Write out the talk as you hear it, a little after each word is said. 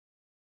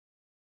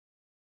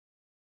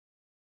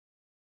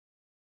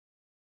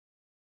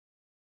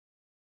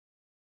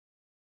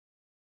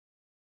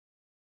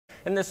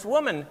And this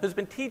woman who's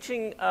been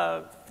teaching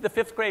the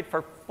 5th grade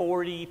for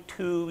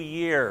 42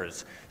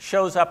 years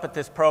shows up at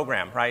this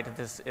program, right?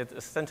 It's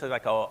essentially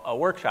like a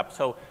workshop.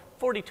 So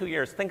 42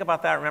 years, think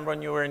about that. Remember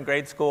when you were in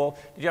grade school?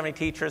 Did you have any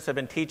teachers who have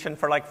been teaching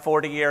for like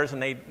 40 years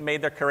and they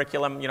made their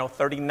curriculum,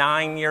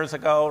 39 years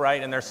ago,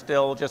 right? And they're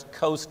still just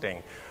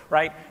coasting,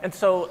 right? And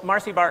so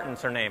Marcy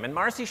Barton's her name. And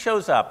Marcy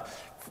shows up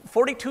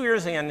 42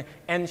 years in,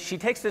 and she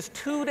takes this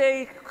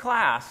 2-day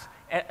class,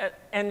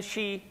 and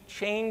she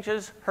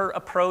changes her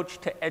approach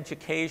to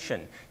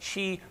education.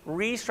 She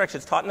restructures,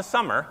 it's taught in the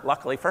summer,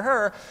 luckily for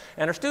her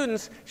and her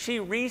students, she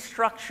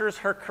restructures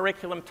her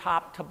curriculum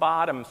top to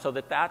bottom so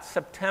that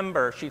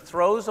September she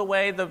throws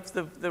away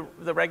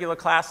the regular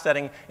class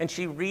setting and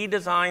she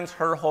redesigns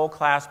her whole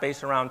class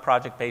based around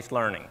project-based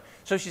learning.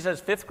 So she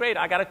says, 5th grade,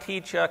 I got to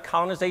teach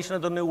colonization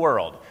of the New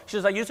World. She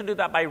says, I used to do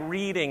that by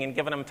reading and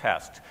giving them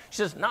tests. She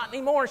says, not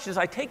anymore. She says,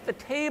 I take the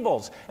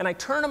tables and I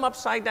turn them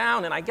upside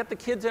down and I get the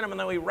kids in them and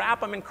then we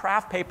wrap them in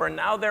craft paper and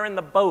now they're in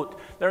the boat.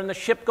 They're in the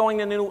ship going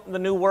to the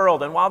New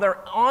World. And while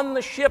they're on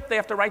the ship, they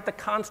have to write the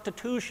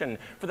Constitution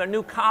for their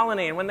new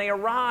colony. And when they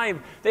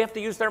arrive, they have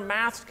to use their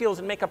math skills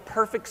and make a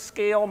perfect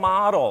scale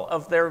model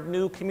of their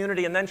new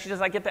community. And then she says,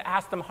 I get to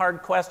ask them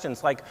hard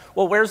questions like,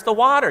 well, where's the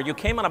water? You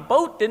came on a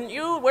boat, didn't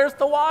you? Where's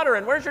the water?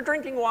 And where's your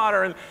drinking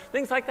water? And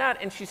things like that.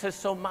 And she says,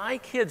 so my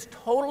kids,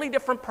 totally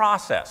different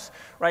process,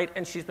 right?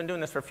 And she's been doing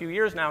this for a few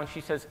years now. And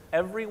she says,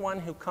 everyone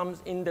who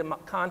comes into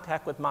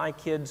contact with my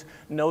kids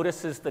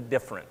notices the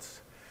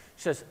difference.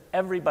 She says,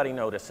 everybody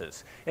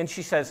notices. And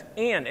she says,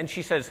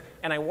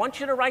 and I want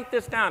you to write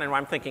this down. And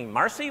I'm thinking,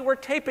 Marcy, we're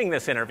taping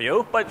this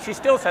interview. But she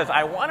still says,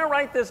 I want to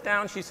write this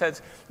down. She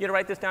says, you to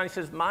write this down. She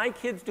says, my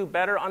kids do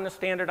better on the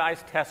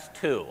standardized test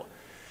too.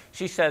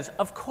 She says,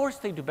 of course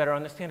they do better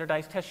on the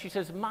standardized test. She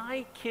says,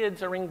 my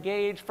kids are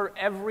engaged for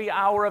every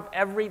hour of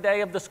every day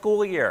of the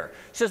school year.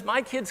 She says,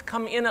 my kids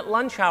come in at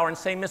lunch hour and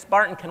say, Miss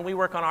Barton, can we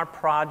work on our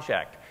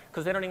project?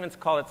 Because they don't even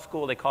call it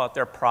school, they call it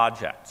their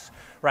projects,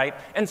 right?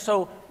 And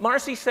so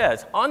Marcy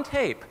says, on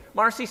tape,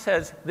 Marcy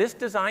says, this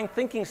design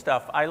thinking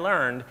stuff I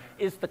learned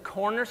is the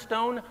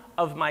cornerstone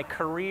of my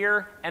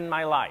career and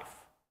my life.